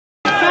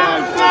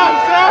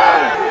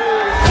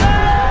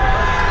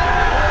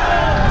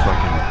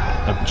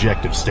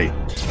objective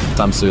statement.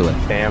 Sam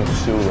Sulek. Sam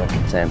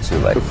Sulek. Sam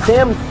Sulek.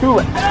 Sam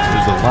Sulek.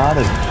 There's a lot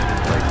of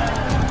like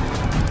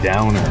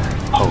downer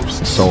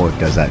posts. Sulek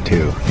does that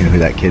too. You know who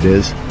that kid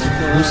is?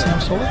 Who's Sam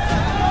Sulek?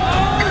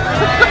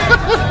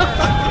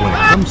 When it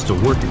comes to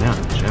working out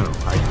in general,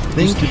 I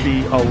think Used to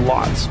be a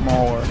lot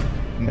smaller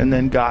and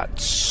then got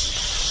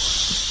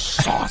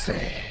saucy.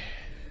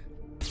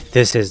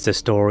 This is the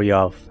story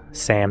of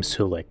Sam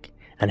Sulek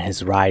and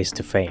his rise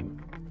to fame.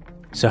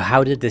 So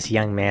how did this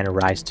young man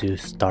rise to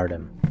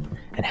stardom?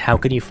 And how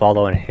can you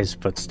follow in his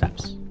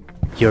footsteps?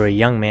 You're a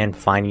young man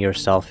finding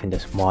yourself in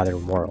this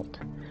modern world,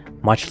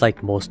 much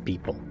like most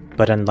people.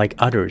 But unlike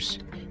others,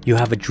 you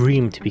have a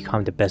dream to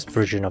become the best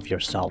version of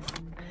yourself,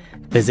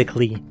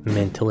 physically,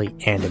 mentally,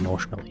 and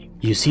emotionally.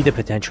 You see the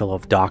potential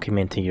of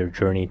documenting your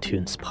journey to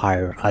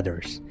inspire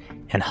others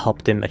and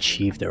help them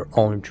achieve their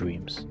own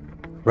dreams.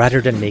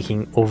 Rather than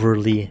making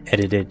overly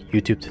edited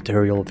YouTube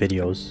tutorial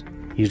videos,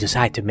 you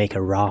decide to make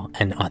a raw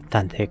and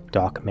authentic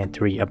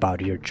documentary about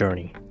your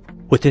journey.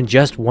 Within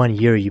just 1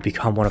 year, you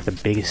become one of the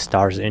biggest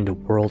stars in the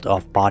world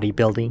of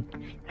bodybuilding,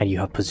 and you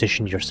have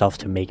positioned yourself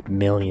to make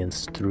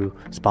millions through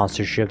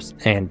sponsorships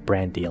and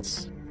brand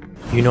deals.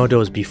 You know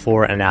those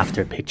before and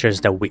after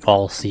pictures that we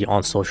all see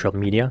on social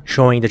media,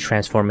 showing the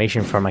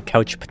transformation from a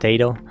couch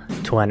potato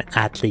to an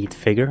athlete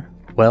figure?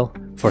 Well,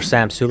 for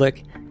Sam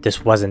Sulek,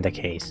 this wasn't the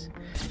case.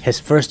 His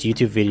first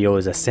YouTube video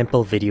is a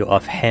simple video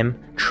of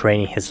him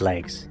training his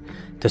legs.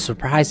 The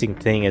surprising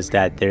thing is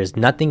that there's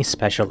nothing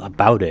special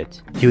about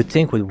it. You would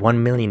think with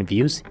 1 million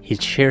views,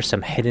 he'd share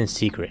some hidden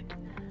secret.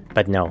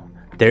 But no,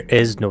 there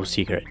is no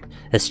secret.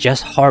 It's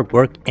just hard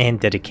work and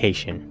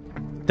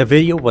dedication. The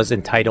video was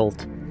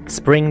entitled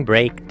Spring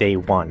Break Day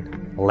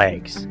 1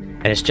 Legs,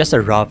 and it's just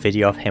a raw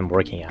video of him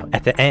working out.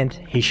 At the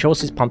end, he shows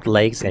his pumped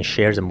legs and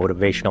shares a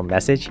motivational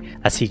message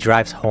as he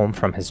drives home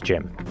from his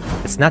gym.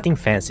 It's nothing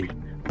fancy,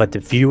 but the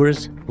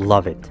viewers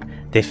love it.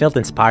 They felt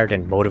inspired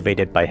and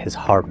motivated by his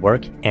hard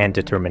work and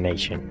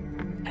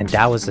determination. And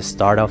that was the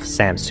start of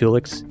Sam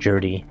Sulek's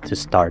journey to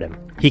stardom.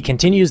 He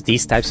continues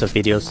these types of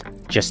videos,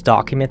 just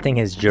documenting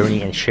his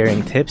journey and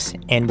sharing tips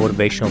and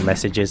motivational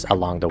messages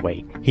along the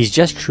way. He's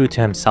just true to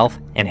himself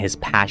and his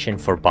passion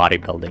for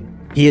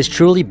bodybuilding. He is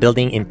truly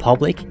building in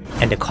public,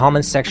 and the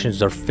comment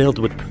sections are filled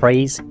with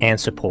praise and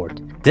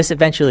support. This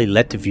eventually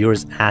led to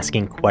viewers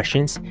asking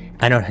questions,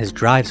 and on his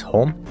drives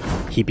home,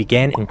 he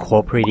began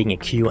incorporating a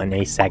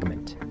Q&A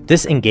segment.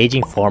 This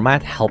engaging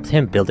format helped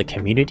him build a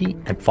community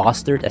and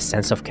fostered a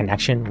sense of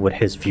connection with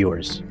his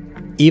viewers.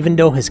 Even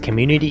though his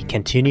community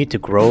continued to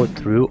grow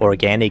through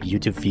organic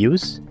YouTube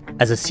views,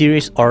 as a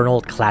serious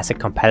Arnold Classic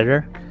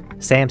competitor,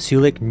 Sam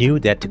Sulek knew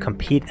that to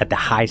compete at the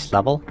highest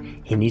level,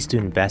 he needs to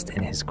invest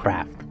in his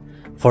craft.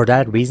 For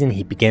that reason,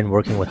 he began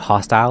working with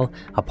Hostile,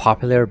 a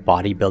popular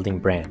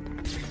bodybuilding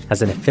brand.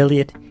 As an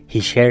affiliate, he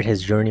shared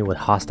his journey with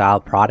Hostile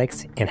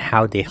products and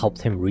how they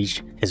helped him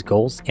reach his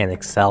goals and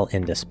excel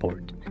in the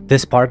sport.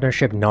 This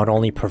partnership not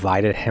only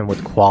provided him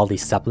with quality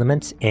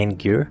supplements and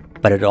gear,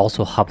 but it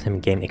also helped him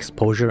gain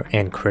exposure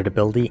and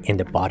credibility in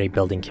the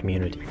bodybuilding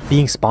community.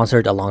 Being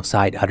sponsored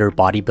alongside other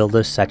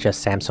bodybuilders such as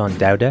Samson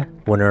Dauda,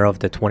 winner of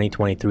the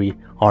 2023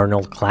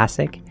 Arnold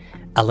Classic,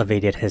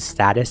 elevated his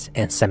status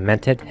and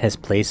cemented his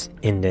place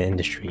in the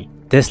industry.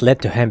 This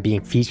led to him being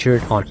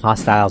featured on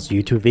Hostile's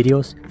YouTube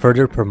videos,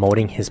 further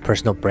promoting his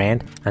personal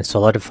brand and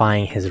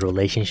solidifying his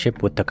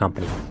relationship with the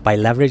company. By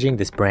leveraging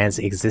this brand's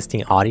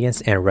existing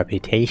audience and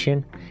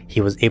reputation, he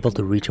was able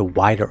to reach a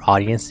wider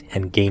audience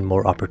and gain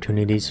more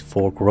opportunities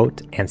for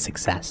growth and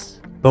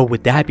success. But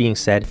with that being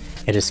said,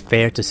 it is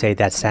fair to say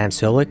that Sam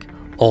Sulek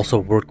also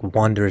worked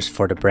wonders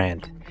for the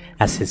brand,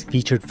 as his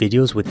featured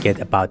videos would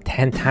get about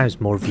 10 times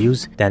more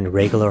views than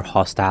regular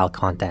Hostile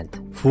content.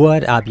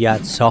 Fouad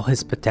Abiad saw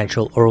his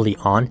potential early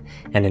on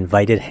and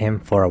invited him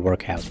for a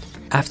workout.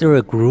 After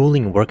a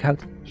grueling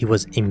workout, he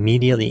was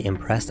immediately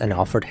impressed and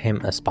offered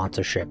him a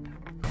sponsorship.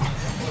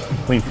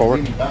 Lean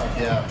forward.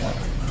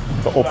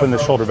 So open the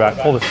shoulder back.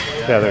 Pull this.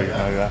 Yeah, there you go.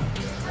 Like that.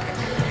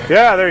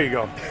 Yeah, there you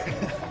go.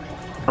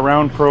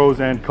 Around pros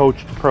and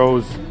coached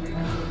pros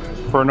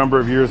for a number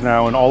of years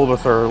now, and all of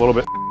us are a little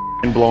bit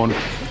blown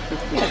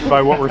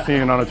by what we're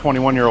seeing on a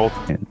 21-year-old.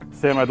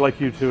 Sam, I'd like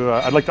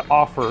to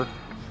offer,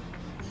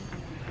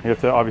 you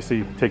have to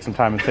obviously take some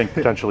time and think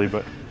potentially,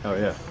 but Oh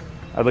yeah.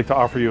 I'd like to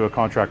offer you a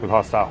contract with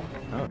Hostile.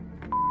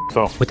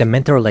 So With a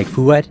mentor like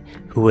Fouad,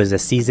 who is a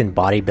seasoned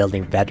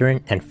bodybuilding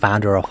veteran and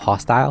founder of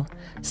Hostile,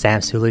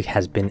 Sam Sulek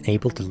has been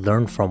able to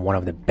learn from one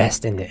of the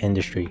best in the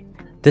industry.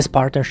 This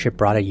partnership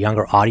brought a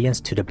younger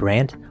audience to the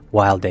brand,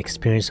 while the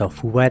experience of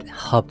Fouad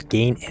helped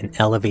gain and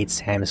elevate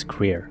Sam's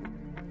career.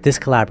 This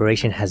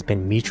collaboration has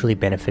been mutually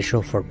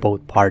beneficial for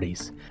both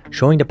parties,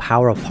 showing the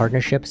power of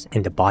partnerships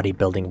in the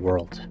bodybuilding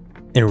world.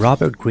 In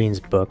Robert Greene's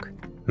book,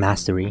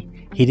 Mastery,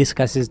 he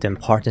discusses the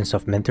importance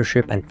of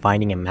mentorship and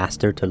finding a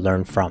master to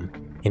learn from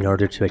in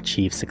order to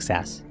achieve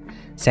success.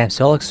 Sam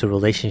Sulek's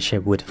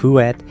relationship with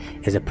Fouad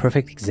is a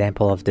perfect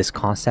example of this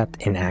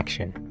concept in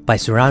action. By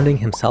surrounding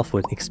himself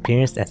with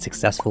experienced and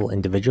successful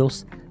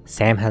individuals,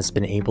 Sam has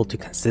been able to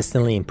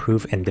consistently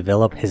improve and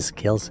develop his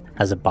skills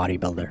as a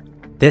bodybuilder.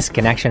 This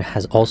connection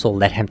has also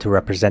led him to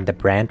represent the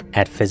brand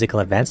at physical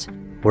events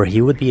where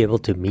he would be able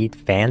to meet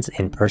fans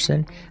in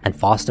person and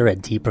foster a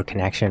deeper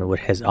connection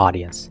with his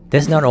audience.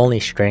 This not only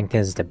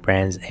strengthens the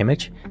brand's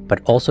image,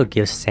 but also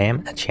gives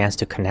Sam a chance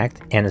to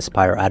connect and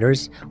inspire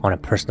others on a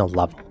personal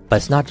level. But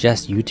it's not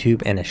just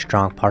YouTube and a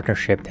strong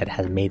partnership that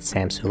has made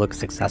Sam Sulek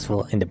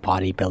successful in the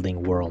bodybuilding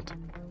world.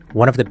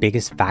 One of the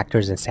biggest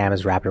factors in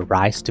Sam's rapid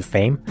rise to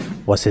fame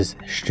was his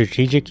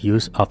strategic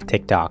use of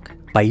TikTok.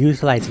 By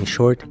utilizing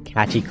short,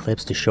 catchy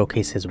clips to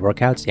showcase his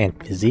workouts and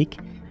physique,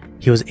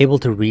 he was able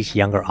to reach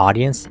younger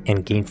audience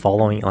and gain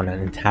following on an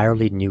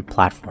entirely new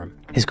platform.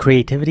 His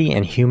creativity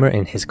and humor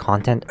in his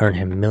content earned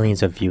him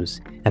millions of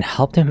views and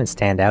helped him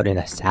stand out in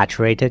a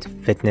saturated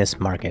fitness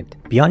market.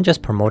 Beyond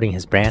just promoting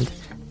his brand,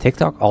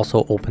 TikTok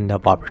also opened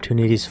up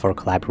opportunities for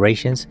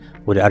collaborations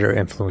with other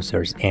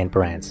influencers and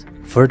brands,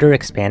 further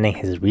expanding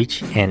his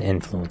reach and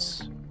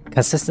influence.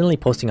 Consistently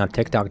posting on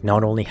TikTok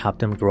not only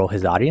helped him grow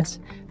his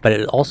audience, but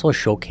it also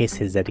showcased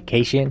his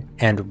dedication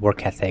and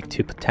work ethic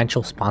to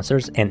potential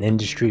sponsors and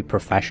industry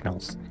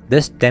professionals.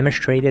 This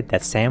demonstrated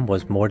that Sam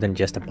was more than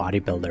just a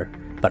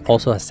bodybuilder, but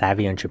also a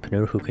savvy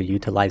entrepreneur who could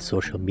utilize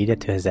social media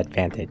to his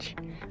advantage.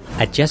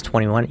 At just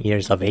 21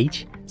 years of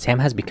age, Sam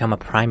has become a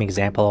prime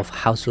example of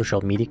how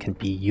social media can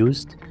be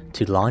used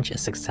to launch a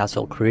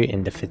successful career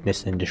in the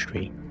fitness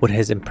industry. With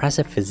his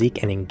impressive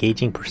physique and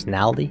engaging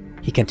personality,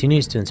 he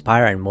continues to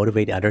inspire and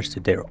motivate others to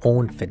their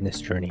own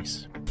fitness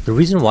journeys. The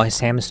reason why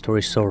Sam's story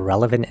is so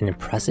relevant and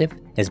impressive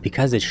is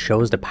because it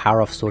shows the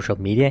power of social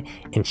media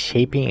in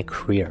shaping a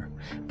career.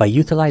 By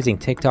utilizing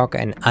TikTok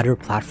and other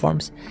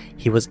platforms,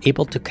 he was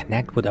able to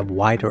connect with a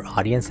wider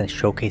audience and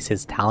showcase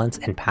his talents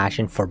and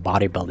passion for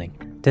bodybuilding.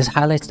 This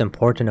highlights the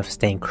importance of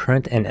staying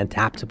current and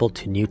adaptable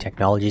to new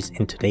technologies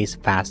in today's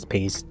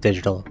fast-paced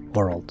digital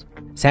world.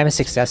 Sam's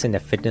success in the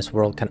fitness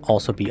world can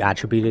also be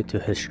attributed to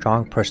his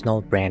strong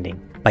personal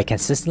branding. By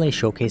consistently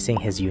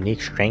showcasing his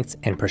unique strengths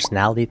and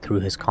personality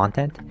through his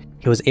content,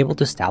 he was able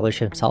to establish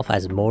himself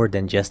as more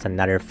than just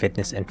another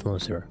fitness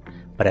influencer,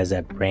 but as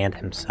a brand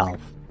himself.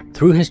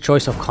 Through his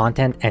choice of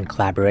content and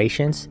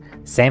collaborations,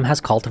 Sam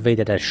has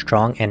cultivated a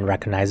strong and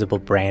recognizable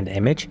brand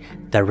image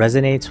that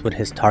resonates with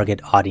his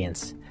target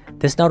audience.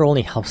 This not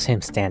only helps him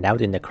stand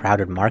out in the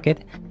crowded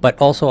market, but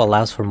also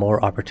allows for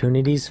more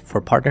opportunities for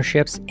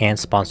partnerships and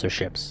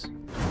sponsorships.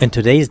 In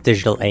today's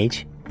digital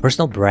age,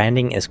 personal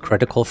branding is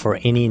critical for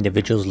any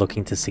individuals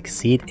looking to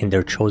succeed in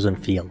their chosen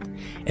field.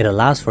 It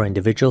allows for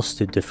individuals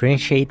to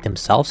differentiate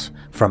themselves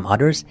from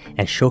others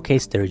and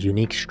showcase their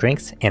unique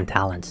strengths and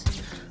talents.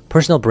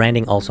 Personal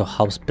branding also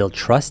helps build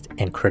trust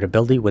and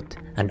credibility with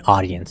an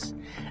audience,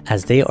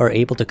 as they are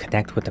able to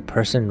connect with a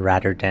person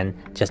rather than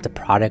just a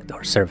product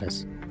or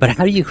service. But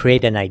how do you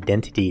create an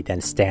identity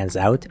that stands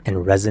out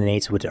and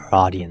resonates with your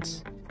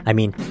audience? I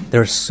mean,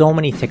 there are so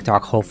many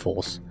TikTok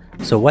hopefuls,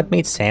 so what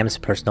made Sam's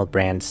personal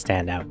brand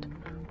stand out?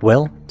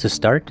 Well, to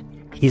start,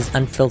 he's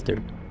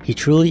unfiltered. He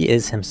truly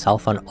is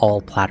himself on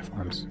all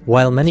platforms.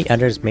 While many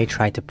others may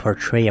try to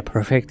portray a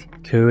perfect,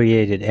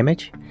 curated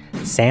image,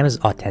 Sam's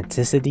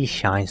authenticity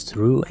shines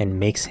through and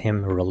makes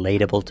him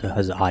relatable to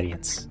his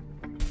audience.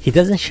 He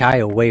doesn't shy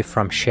away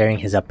from sharing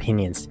his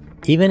opinions,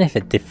 even if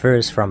it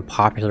differs from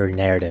popular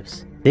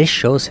narratives. This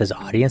shows his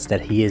audience that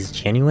he is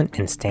genuine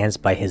and stands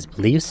by his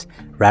beliefs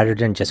rather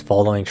than just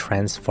following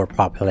trends for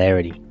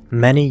popularity.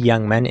 Many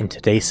young men in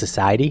today's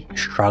society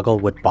struggle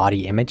with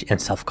body image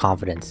and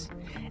self-confidence,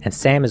 and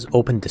Sam's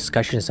open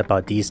discussions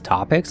about these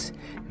topics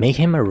make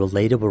him a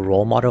relatable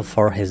role model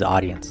for his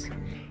audience.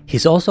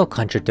 He's also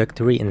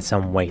contradictory in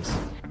some ways.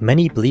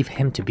 Many believe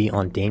him to be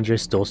on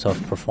dangerous dose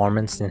of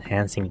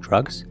performance-enhancing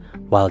drugs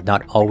while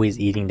not always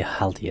eating the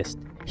healthiest.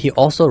 He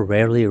also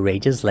rarely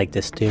rages like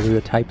the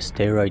stereotype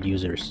steroid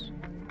users,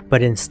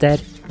 but instead,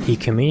 he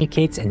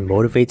communicates and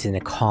motivates in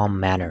a calm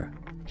manner.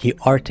 He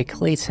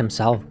articulates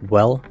himself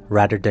well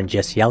rather than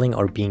just yelling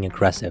or being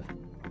aggressive.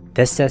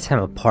 This sets him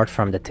apart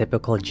from the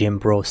typical gym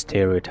bro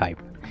stereotype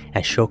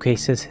and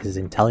showcases his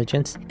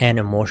intelligence and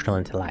emotional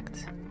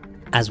intellect.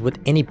 As with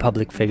any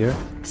public figure,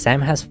 Sam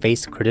has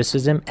faced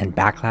criticism and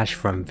backlash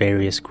from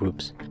various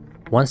groups.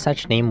 One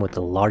such name with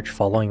a large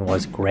following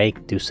was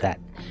Greg Doucette.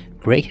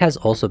 Greg has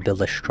also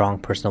built a strong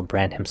personal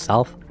brand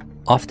himself,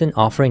 often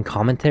offering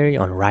commentary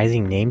on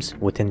rising names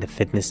within the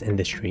fitness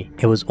industry.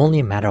 It was only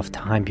a matter of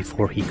time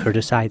before he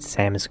criticized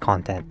Sam's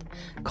content,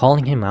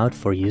 calling him out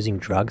for using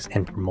drugs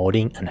and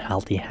promoting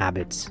unhealthy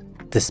habits.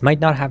 This might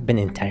not have been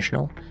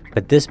intentional,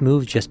 but this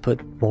move just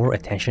put more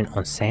attention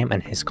on Sam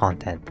and his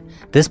content.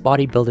 This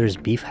bodybuilder's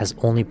beef has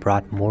only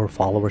brought more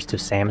followers to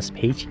Sam's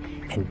page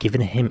and given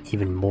him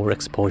even more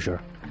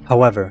exposure.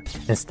 However,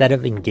 instead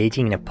of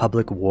engaging in a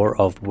public war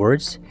of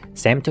words,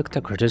 Sam took the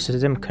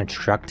criticism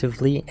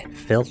constructively and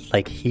felt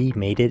like he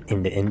made it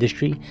in the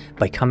industry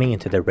by coming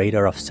into the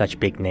radar of such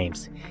big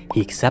names.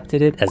 He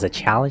accepted it as a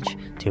challenge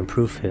to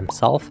improve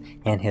himself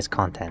and his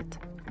content.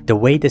 The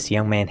way this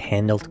young man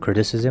handled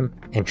criticism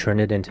and turned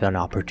it into an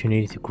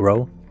opportunity to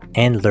grow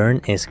and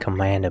learn is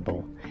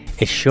commendable.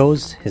 It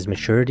shows his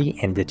maturity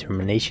and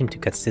determination to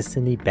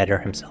consistently better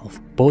himself,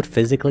 both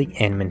physically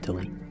and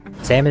mentally.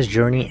 Sam's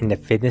journey in the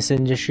fitness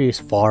industry is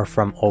far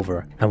from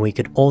over, and we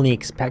could only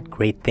expect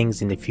great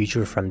things in the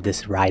future from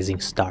this rising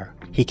star.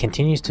 He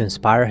continues to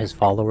inspire his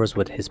followers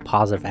with his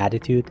positive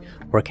attitude,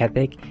 work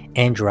ethic,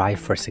 and drive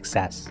for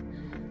success.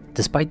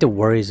 Despite the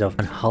worries of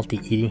unhealthy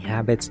eating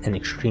habits and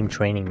extreme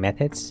training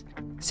methods,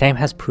 Sam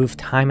has proved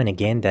time and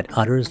again that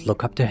others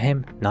look up to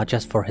him not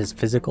just for his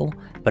physical,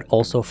 but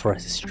also for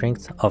his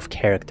strength of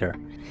character.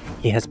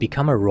 He has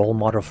become a role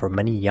model for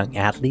many young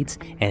athletes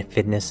and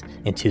fitness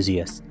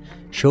enthusiasts,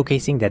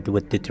 showcasing that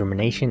with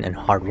determination and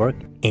hard work,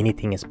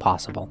 anything is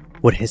possible.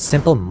 With his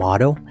simple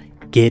motto,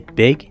 "Get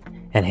Big,"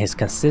 and his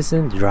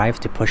consistent drive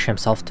to push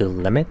himself to the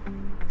limit,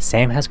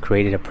 Sam has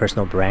created a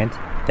personal brand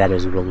that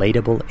is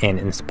relatable and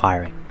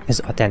inspiring. His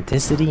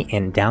authenticity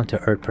and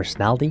down-to-earth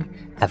personality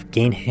have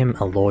gained him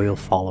a loyal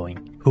following,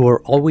 who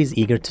are always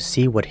eager to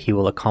see what he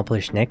will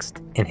accomplish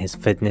next in his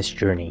fitness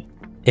journey.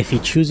 If he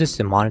chooses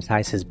to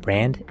monetize his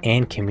brand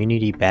and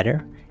community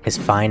better, his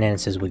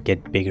finances would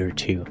get bigger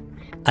too.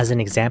 As an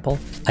example,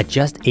 at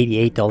just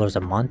 $88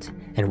 a month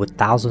and with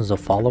thousands of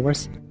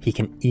followers, he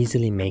can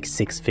easily make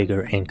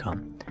six-figure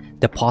income.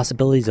 The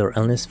possibilities are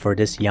endless for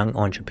this young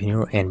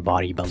entrepreneur and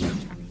bodybuilder.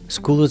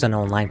 School is an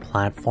online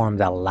platform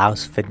that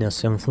allows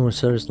fitness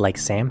influencers like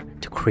Sam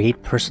to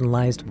create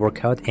personalized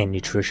workout and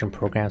nutrition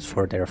programs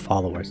for their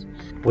followers.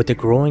 With a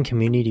growing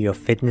community of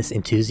fitness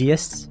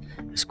enthusiasts,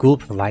 the school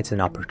provides an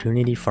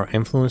opportunity for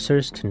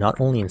influencers to not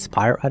only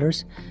inspire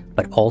others,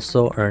 but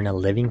also earn a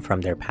living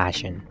from their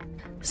passion.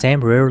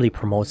 Sam rarely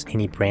promotes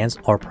any brands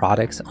or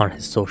products on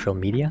his social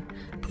media,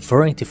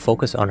 preferring to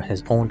focus on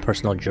his own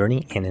personal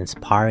journey and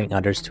inspiring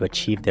others to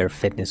achieve their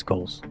fitness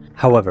goals.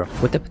 However,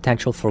 with the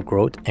potential for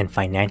growth and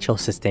financial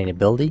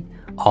sustainability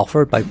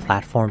offered by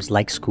platforms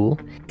like School,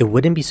 it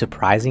wouldn't be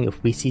surprising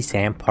if we see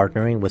Sam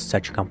partnering with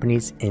such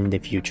companies in the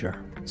future.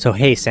 So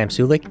hey Sam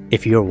Sulek,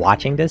 if you're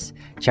watching this,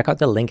 check out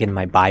the link in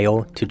my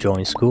bio to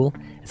join School.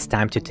 It's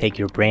time to take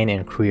your brand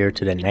and career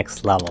to the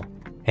next level.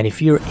 And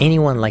if you're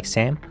anyone like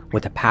Sam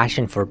with a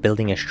passion for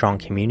building a strong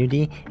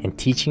community and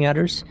teaching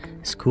others,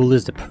 School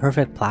is the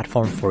perfect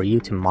platform for you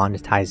to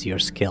monetize your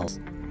skills.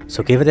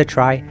 So give it a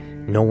try.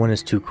 No one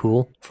is too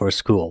cool for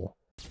School.